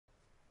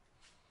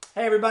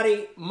Hey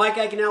everybody, Mike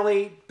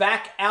Iaconelli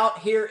back out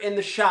here in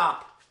the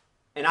shop,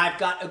 and I've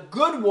got a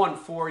good one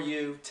for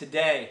you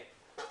today.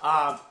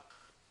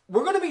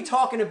 We're going to be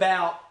talking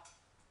about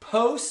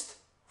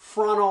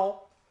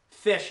post-frontal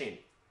fishing,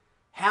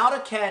 how to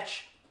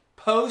catch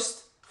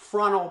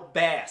post-frontal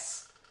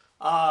bass.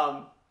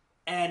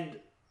 And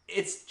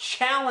it's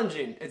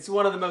challenging. It's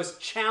one of the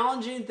most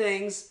challenging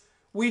things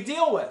we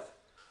deal with.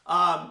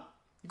 I'm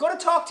going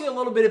to talk to you a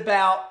little bit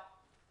about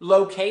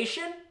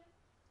location,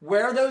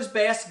 where those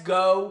bass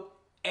go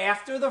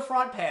after the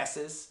front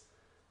passes,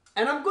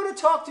 and I'm going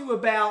to talk to you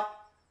about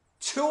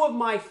two of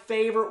my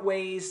favorite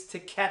ways to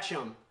catch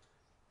them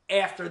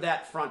after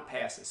that front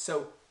passes.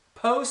 So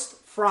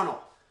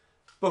post-frontal.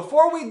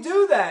 Before we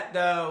do that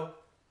though,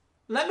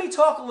 let me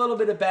talk a little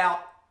bit about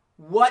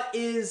what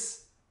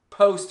is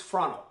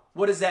post-frontal.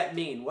 What does that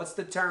mean? What's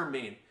the term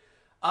mean?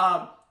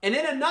 And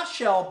in a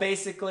nutshell,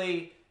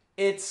 basically,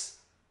 it's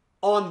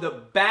on the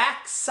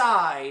back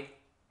side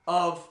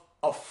of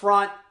a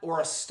front or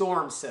a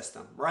storm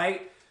system,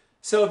 right?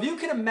 So if you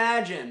can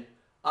imagine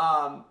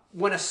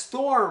when a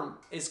storm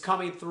is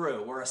coming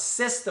through or a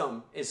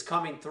system is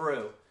coming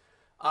through,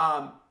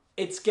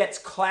 it gets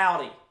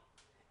cloudy,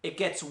 it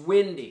gets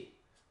windy.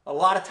 A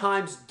lot of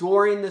times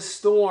during the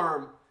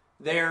storm,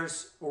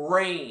 there's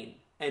rain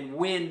and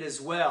wind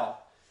as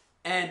well.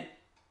 And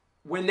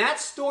when that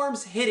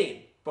storm's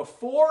hitting,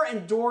 before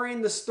and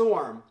during the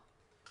storm,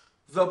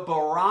 the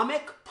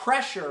barometric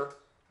pressure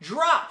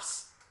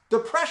drops. The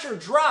pressure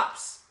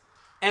drops,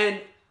 and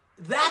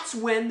that's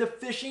when the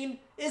fishing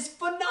is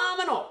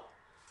phenomenal.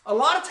 A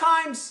lot of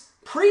times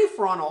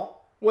pre-frontal,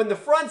 when the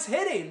front's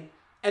hitting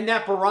and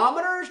that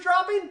barometer is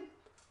dropping,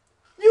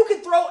 you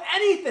can throw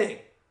anything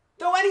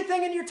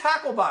in your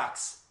tackle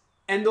box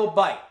and they'll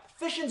bite.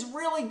 Fishing's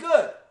really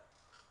good.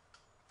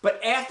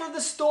 But after the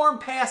storm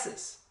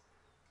passes,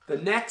 the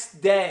next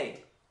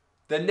day,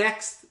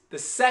 the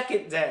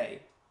second day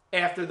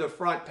after the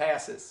front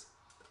passes,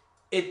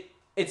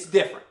 it's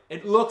different.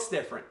 It looks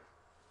different.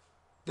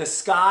 The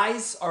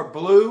skies are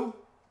blue,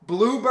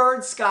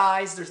 bluebird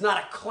skies. There's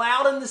not a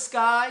cloud in the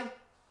sky.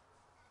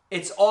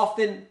 It's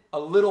often a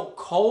little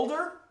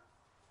colder.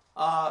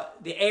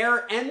 The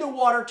air and the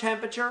water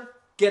temperature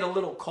get a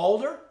little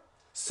colder.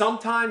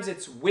 Sometimes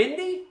it's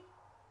windy.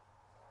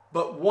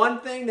 But one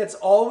thing that's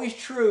always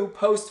true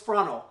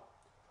post-frontal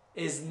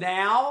is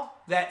now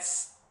that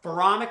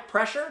barometric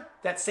pressure,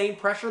 that same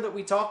pressure that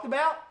we talked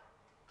about,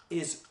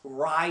 is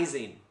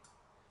rising.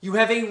 You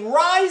have a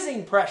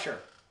rising pressure.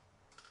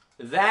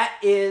 That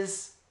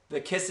is the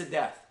kiss of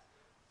death.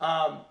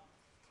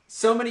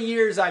 So many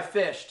years I've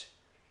fished,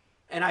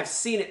 and I've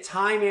seen it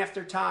time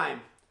after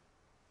time.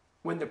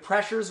 When the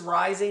pressure's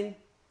rising,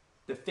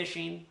 the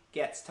fishing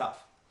gets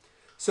tough.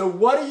 So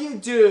what do you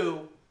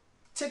do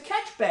to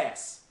catch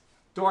bass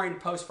during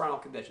post-frontal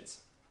conditions?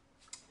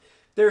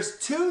 There's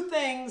two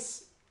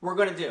things we're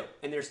going to do,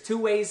 and there's two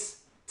ways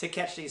to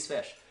catch these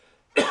fish.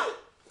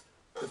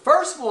 The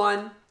first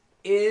one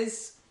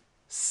is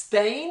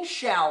staying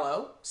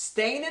shallow,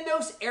 staying in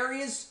those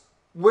areas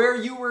where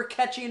you were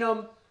catching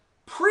them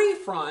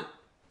pre-front,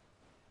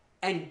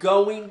 and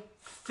going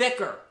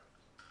thicker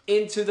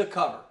into the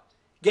cover.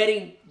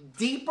 Getting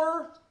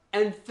deeper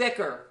and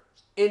thicker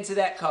into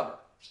that cover.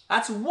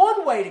 That's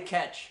one way to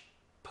catch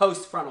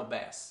post-frontal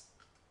bass.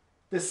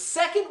 The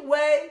second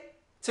way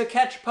to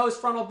catch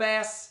post-frontal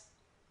bass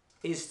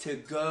is to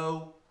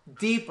go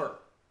deeper.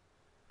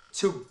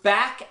 To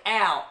back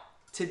out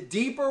to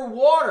deeper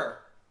water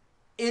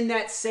in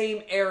that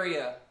same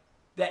area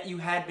that you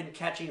had been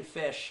catching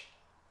fish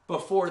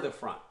before the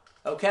front.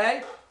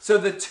 Okay? So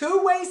the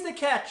two ways to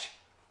catch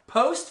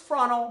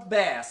post-frontal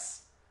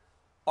bass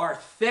are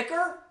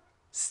thicker,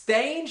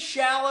 staying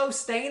shallow,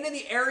 staying in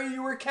the area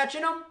you were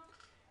catching them,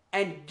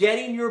 and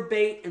getting your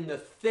bait in the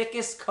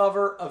thickest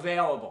cover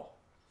available.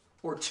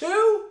 Or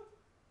two,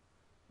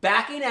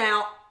 backing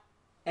out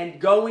and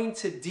going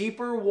to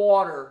deeper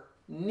water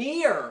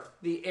near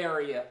the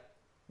area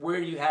where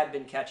you had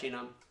been catching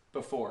them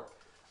before.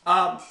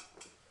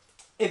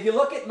 If you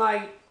look at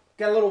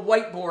got a little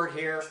whiteboard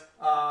here.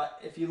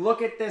 If you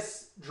look at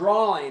this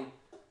drawing,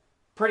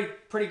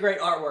 pretty great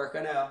artwork,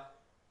 I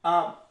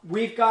know.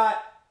 We've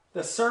got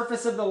the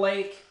surface of the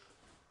lake.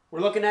 We're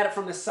looking at it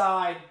from the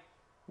side.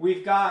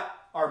 We've got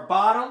our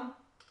bottom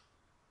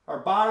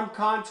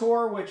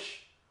contour,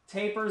 which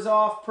tapers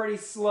off pretty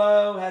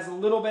slow, has a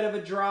little bit of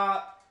a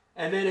drop,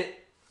 and then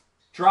it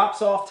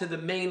drops off to the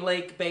main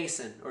lake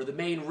basin or the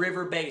main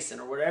river basin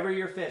or wherever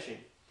you're fishing.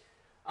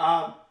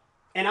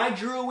 And I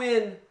drew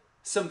in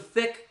some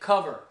thick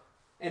cover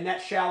in that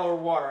shallower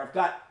water. I've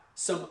got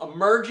some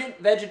emergent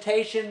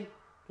vegetation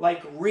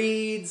like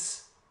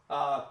reeds,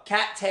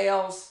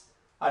 cattails.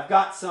 I've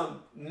got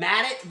some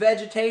matted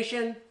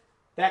vegetation.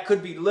 That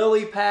could be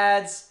lily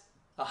pads,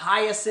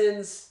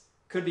 hyacinths,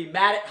 could be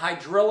matted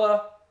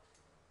hydrilla.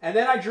 And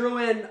then I drew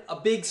in a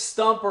big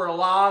stump or a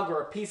log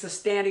or a piece of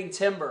standing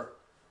timber.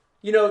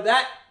 You know,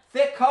 that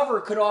thick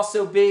cover could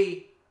also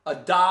be a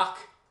dock.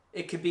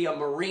 It could be a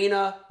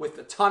marina with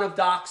a ton of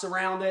docks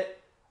around it.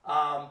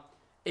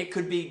 It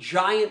could be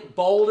giant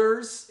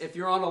boulders if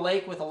you're on a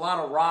lake with a lot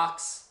of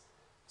rocks.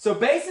 So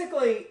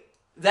basically,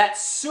 that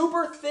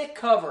super thick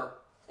cover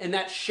in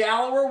that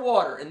shallower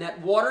water, in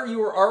that water you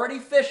were already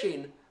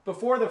fishing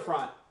before the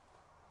front,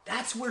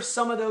 that's where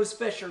some of those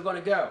fish are going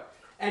to go.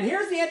 And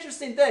here's the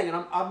interesting thing,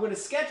 and I'm going to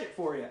sketch it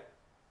for you.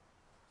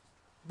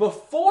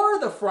 Before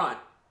the front,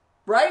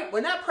 right,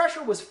 when that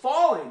pressure was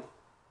falling,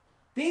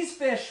 these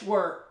fish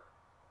were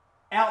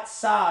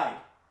outside.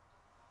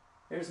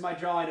 There's my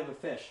drawing of a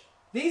fish.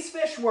 These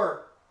fish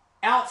were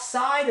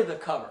outside of the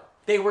cover.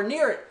 They were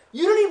near it.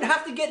 You don't even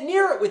have to get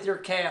near it with your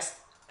cast,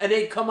 and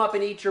they'd come up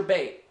and eat your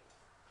bait.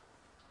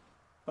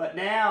 But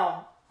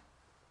now,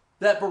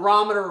 that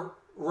barometer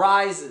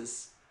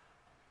rises.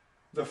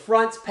 The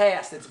front's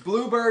passed. It's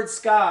bluebird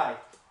sky.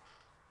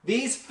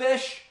 These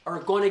fish are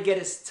going to get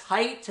as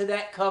tight to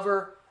that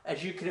cover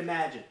as you can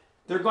imagine.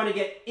 They're going to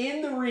get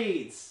in the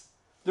reeds.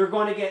 They're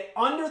going to get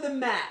under the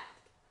mat.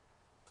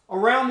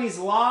 Around these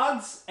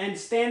logs and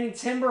standing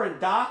timber and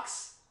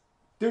docks,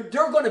 they're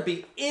going to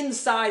be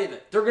inside of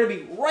it. They're going to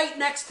be right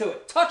next to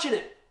it, touching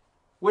it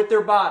with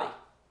their body.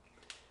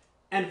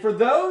 And for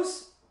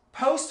those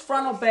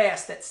post-frontal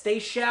bass that stay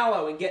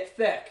shallow and get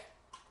thick,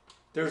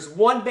 there's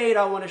one bait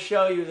I want to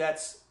show you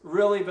that's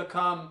really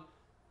become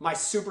my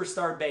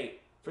superstar bait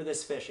for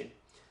this fishing.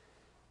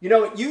 You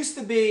know, it used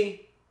to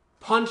be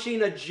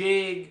punching a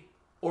jig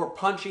or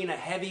punching a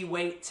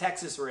heavyweight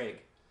Texas rig.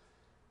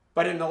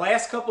 But in the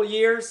last couple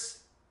years,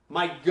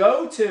 my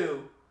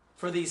go-to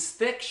for these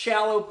thick,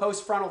 shallow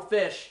post-frontal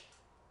fish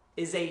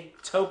is a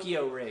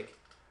Tokyo rig.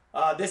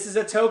 This is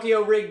a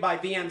Tokyo rig by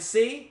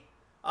VMC.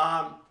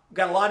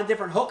 Got a lot of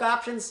different hook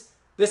options.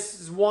 This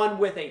is one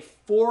with a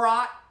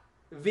 4/0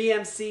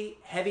 VMC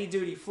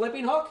heavy-duty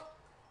flipping hook.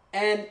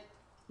 And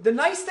the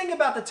nice thing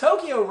about the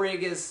Tokyo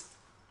rig is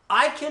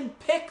I can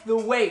pick the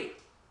weight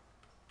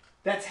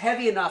that's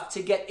heavy enough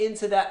to get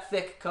into that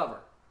thick cover.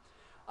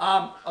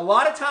 A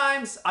lot of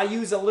times I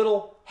use a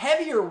little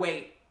heavier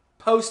weight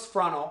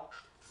post-frontal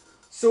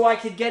so I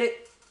could get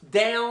it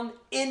down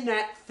in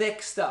that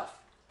thick stuff.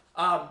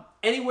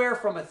 Anywhere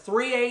from a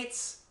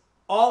 3/8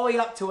 all the way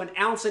up to an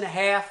 1.5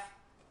 ounces.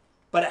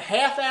 But a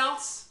 1/2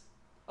 ounce,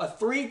 a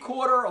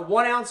 3/4, a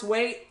 1 ounce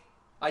weight,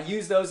 I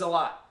use those a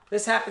lot.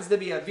 This happens to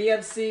be a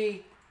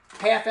VMC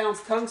 1/2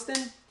 ounce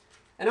tungsten.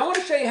 And I want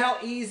to show you how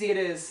easy it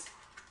is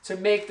to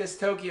make this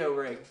Tokyo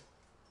rig.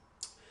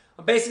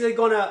 I'm basically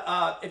going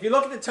to, if you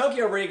look at the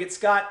Tokyo rig, it's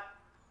got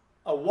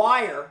a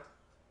wire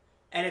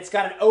and it's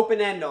got an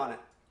open end on it.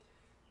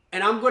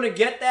 And I'm going to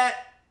get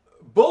that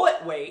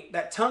bullet weight,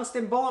 that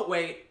tungsten bullet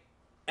weight,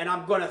 and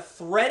I'm going to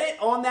thread it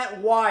on that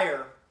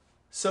wire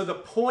so the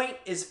point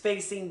is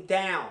facing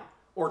down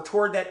or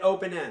toward that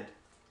open end.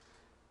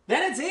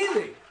 Then it's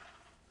easy.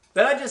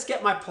 Then I just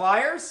get my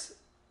pliers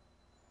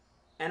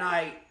and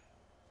I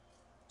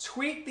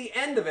tweak the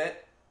end of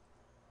it.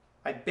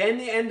 I bend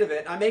the end of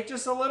it. I make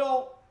just a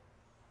little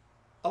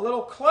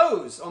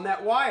close on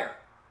that wire.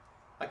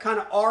 I kind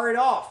of R it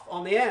off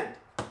on the end.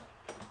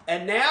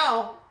 And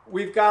now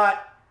we've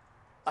got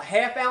a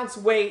 1/2 ounce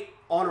weight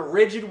on a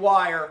rigid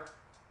wire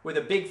with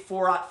a big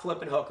 4/0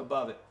 flipping hook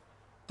above it.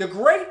 The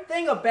great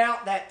thing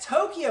about that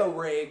Tokyo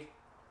rig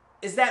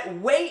is that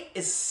weight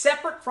is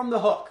separate from the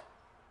hook.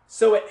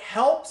 So it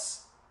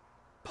helps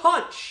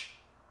punch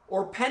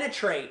or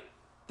penetrate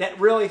that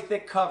really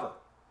thick cover.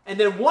 And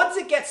then once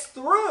it gets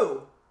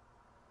through,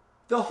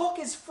 the hook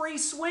is free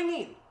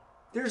swinging.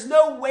 There's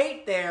no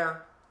weight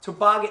there to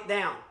bog it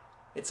down.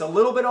 It's a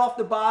little bit off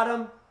the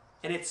bottom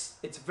and it's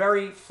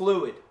very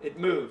fluid. It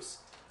moves.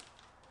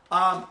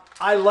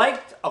 I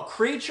liked a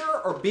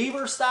creature or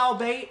beaver style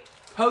bait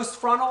post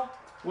frontal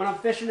when I'm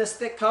fishing this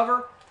thick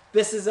cover.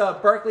 This is a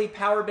Berkley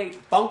Power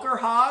Bait Bunker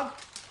Hog.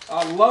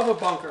 I love a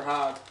bunker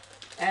hog.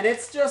 And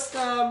it's just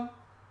a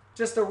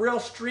real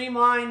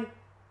streamlined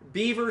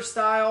beaver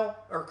style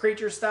or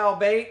creature style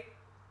bait.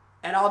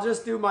 And I'll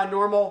just do my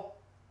normal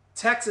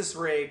Texas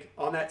rig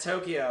on that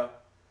Tokyo.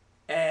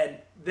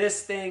 And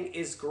this thing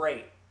is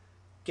great.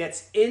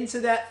 Gets into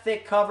that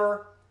thick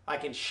cover. I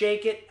can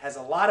shake it, has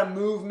a lot of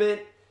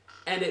movement,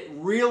 and it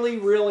really,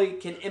 really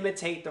can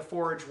imitate the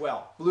forage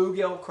well.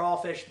 Bluegill,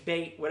 crawfish,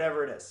 bait,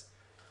 whatever it is.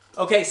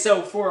 Okay,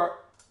 so for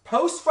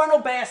post-frontal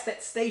bass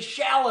that stay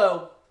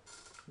shallow,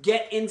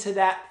 get into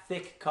that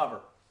thick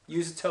cover.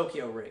 Use a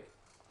Tokyo rig.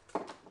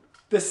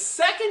 The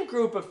second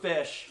group of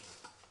fish,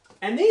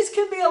 and these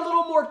can be a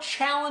little more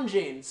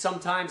challenging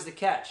sometimes to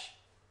catch,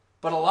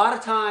 but a lot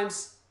of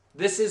times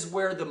this is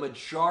where the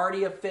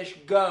majority of fish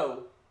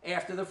go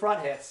after the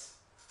front hits,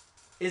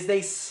 is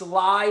they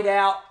slide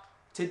out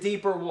to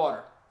deeper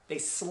water. They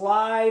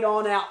slide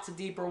on out to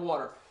deeper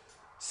water.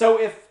 So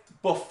if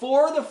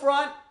before the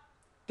front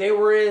they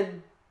were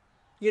in,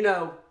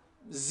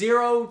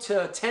 0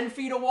 to 10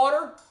 feet of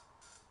water,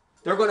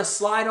 they're going to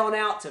slide on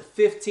out to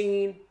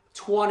 15,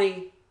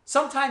 20,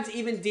 sometimes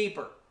even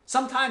deeper.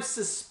 Sometimes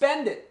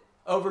suspended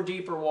over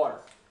deeper water.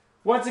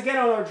 Once again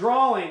on our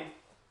drawing,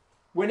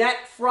 when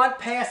that front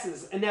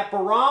passes and that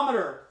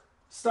barometer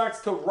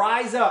starts to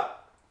rise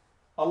up,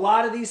 a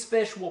lot of these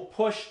fish will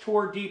push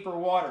toward deeper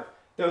water.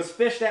 Those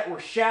fish that were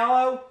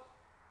shallow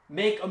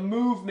make a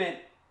movement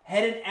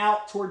heading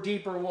out toward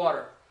deeper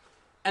water.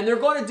 And they're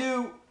going to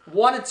do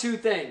one of two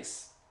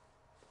things.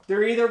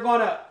 They're either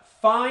going to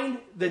find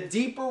the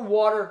deeper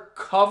water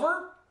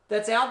cover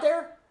that's out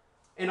there.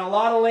 In a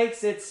lot of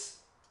lakes, it's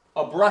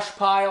a brush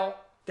pile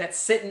that's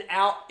sitting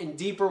out in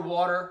deeper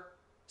water,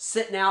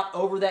 sitting out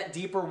over that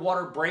deeper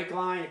water break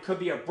line. It could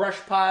be a brush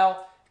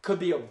pile. It could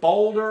be a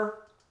boulder.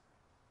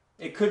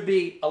 It could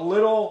be a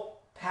little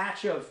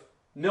patch of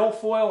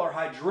milfoil or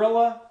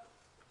hydrilla.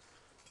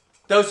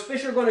 Those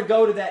fish are going to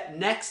go to that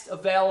next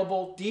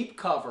available deep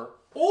cover,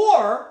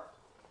 or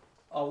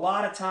a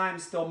lot of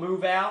times they'll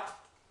move out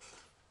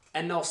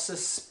and they'll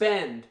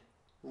suspend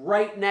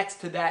right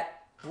next to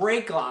that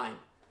break line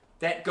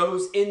that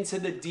goes into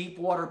the deep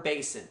water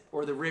basin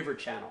or the river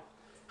channel.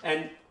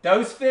 And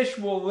those fish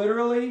will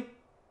literally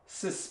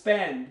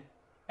suspend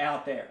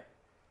out there.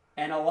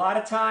 And a lot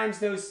of times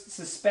those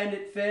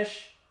suspended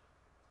fish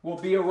will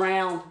be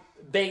around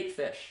bait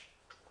fish.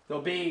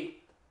 There'll be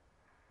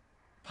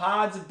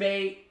pods of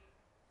bait.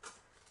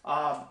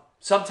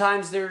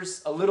 Sometimes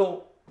there's a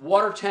little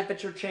water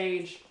temperature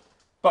change,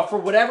 but for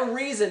whatever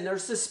reason, they're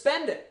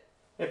suspended.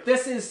 If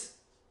this is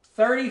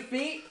 30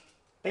 feet,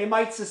 they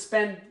might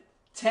suspend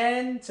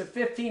 10 to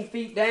 15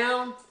 feet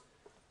down.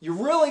 You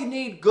really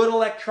need good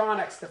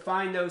electronics to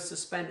find those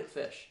suspended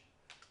fish.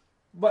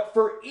 But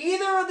for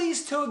either of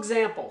these two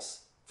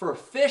examples, for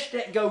fish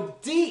that go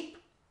deep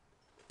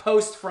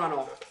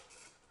post-frontal,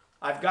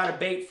 I've got a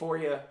bait for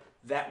you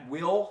that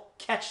will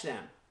catch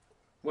them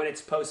when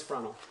it's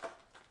post-frontal.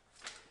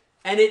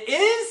 And it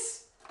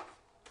is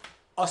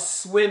a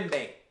swim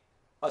bait.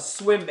 A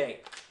swim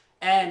bait.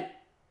 And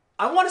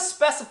I want to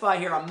specify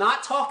here, I'm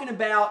not talking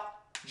about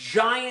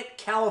giant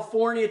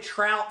California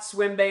trout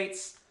swim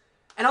baits.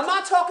 And I'm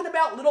not talking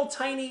about little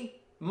tiny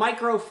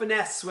micro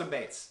finesse swim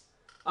baits.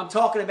 I'm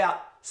talking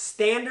about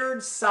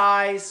standard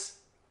size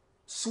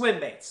swim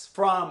baits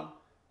from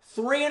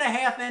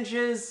 3.5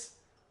 inches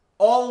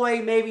all the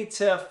way maybe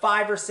to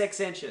 5 or 6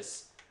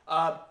 inches.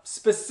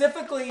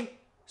 Specifically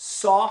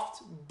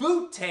soft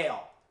boot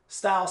tail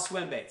style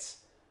swim baits.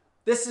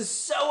 This is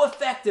so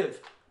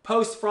effective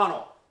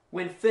post-frontal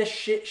when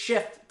fish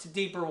shift to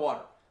deeper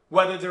water,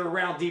 whether they're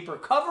around deeper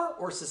cover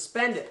or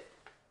suspended.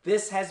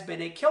 This has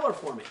been a killer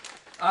for me.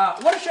 I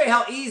want to show you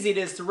how easy it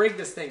is to rig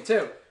this thing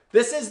too.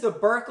 This is the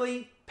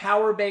Berkley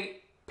Power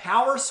Bait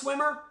Power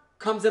Swimmer.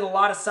 Comes in a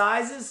lot of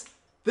sizes.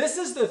 This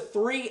is the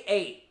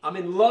 3/8. I'm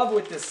in love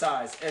with this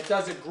size. It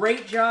does a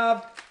great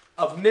job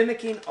of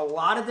mimicking a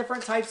lot of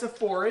different types of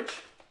forage.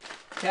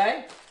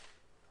 Okay?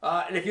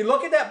 And if you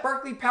look at that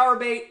Berkley Power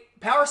Bait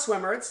Power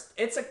Swimmer,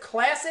 it's a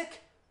classic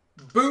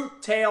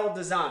boot tail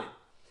design.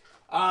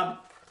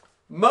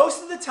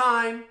 Most of the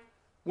time,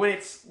 when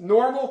it's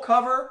normal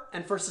cover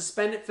and for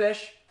suspended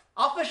fish,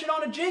 I'll fish it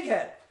on a jig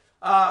head.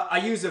 I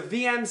use a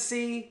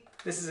VMC.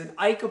 This is an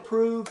Ike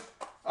approved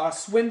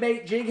swim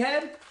bait jig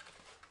head.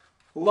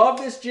 Love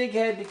this jig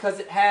head because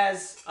it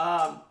has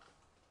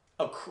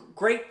a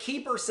great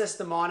keeper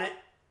system on it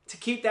to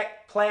keep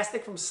that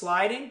plastic from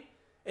sliding.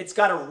 It's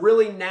got a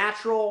really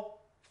natural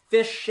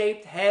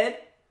fish-shaped head,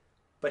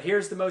 but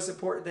here's the most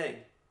important thing.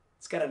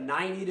 It's got a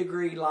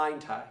 90-degree line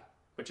tie,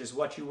 which is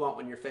what you want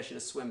when you're fishing a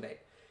swim bait.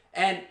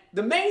 And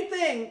the main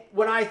thing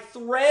when I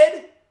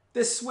thread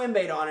this swim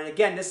bait on, and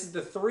again, this is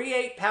the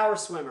 3/8 Power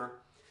Swimmer,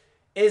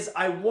 is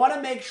I want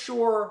to make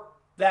sure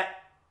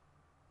that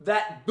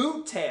that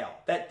boot tail,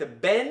 that the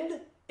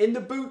bend in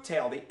the boot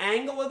tail, the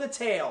angle of the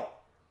tail,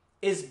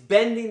 is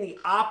bending the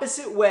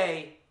opposite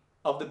way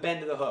of the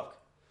bend of the hook.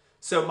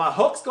 So my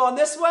hook's gone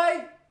this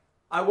way,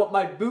 I want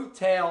my boot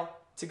tail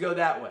to go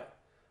that way.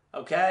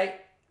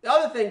 Okay? The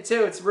other thing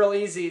too, it's real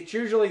easy. It's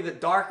usually the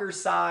darker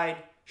side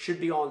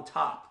should be on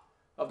top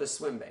of the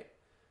swim bait.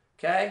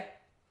 Okay?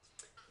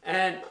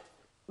 And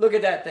look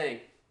at that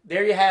thing.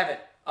 There you have it.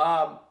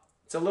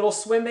 It's a little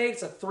swim bait.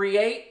 It's a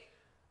 3/8.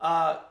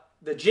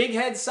 The jig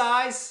head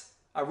size,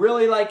 I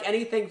really like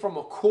anything from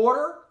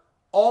 1/4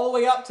 all the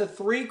way up to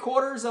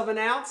 3/4 of an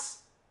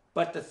ounce.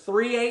 But the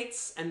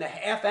 3/8 and the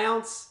 1/2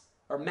 ounce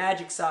are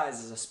magic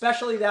sizes,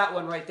 especially that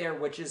one right there,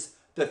 which is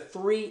the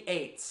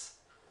 3/8.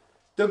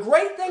 The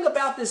great thing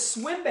about this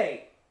swim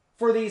bait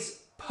for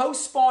these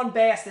post-spawn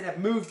bass that have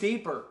moved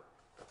deeper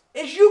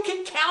is you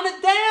can count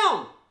it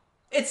down.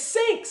 It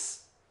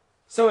sinks.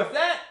 So if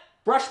that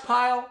brush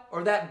pile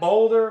or that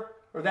boulder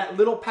or that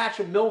little patch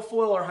of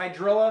milfoil or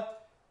hydrilla,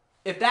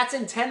 if that's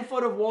in 10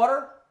 foot of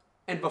water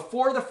and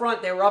before the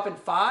front they were up in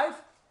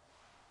 5,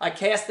 I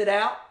cast it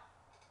out,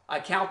 I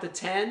count to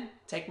 10,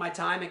 take my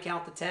time and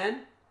count to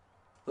 10,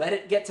 let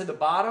it get to the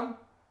bottom,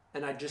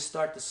 and I just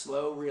start to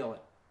slow reel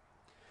it.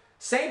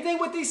 Same thing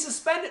with these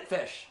suspended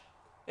fish.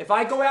 If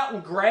I go out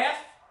and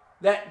graph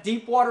that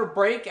deep water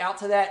break out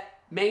to that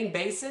main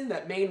basin,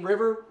 that main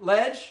river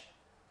ledge,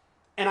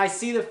 and I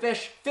see the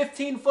fish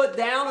 15 foot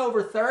down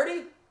over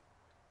 30,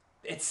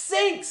 it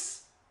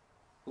sinks.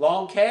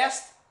 Long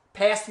cast,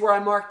 past where I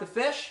marked the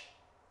fish,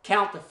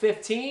 count to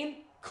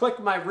 15, click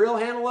my reel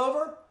handle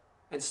over,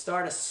 and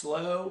start a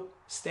slow,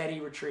 steady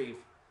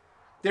retrieve.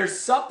 There's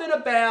something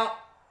about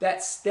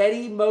that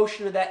steady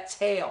motion of that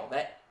tail,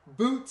 that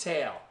boot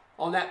tail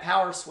on that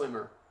power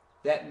swimmer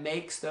that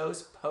makes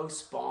those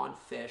post-spawn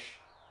fish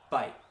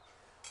bite.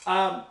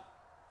 I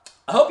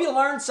hope you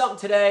learned something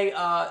today.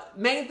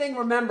 Main thing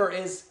remember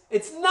is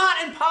it's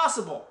not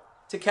impossible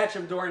to catch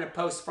them during the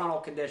post-frontal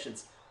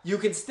conditions. You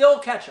can still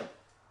catch them.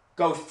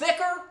 Go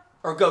thicker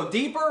or go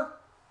deeper.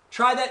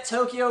 Try that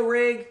Tokyo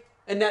rig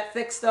and that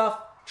thick stuff.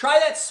 Try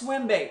that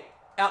swim bait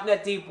out in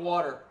that deep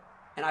water.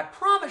 And I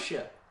promise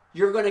you,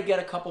 you're going to get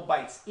a couple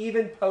bites,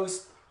 even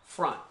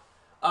post-front.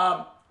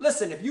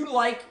 Listen, if you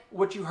like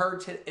what you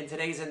heard in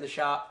today's In the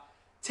Shop,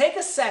 take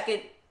a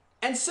second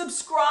and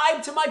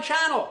subscribe to my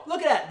channel.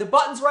 Look at that. The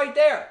button's right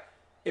there.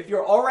 If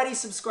you're already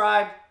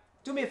subscribed,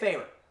 do me a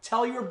favor.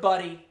 Tell your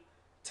buddy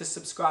to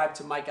subscribe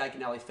to Mike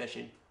Iaconelli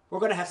Fishing. We're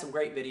going to have some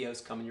great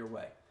videos coming your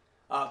way.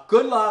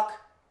 Good luck,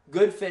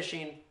 good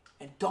fishing,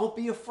 and don't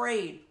be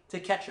afraid to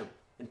catch them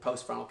in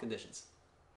post-frontal conditions.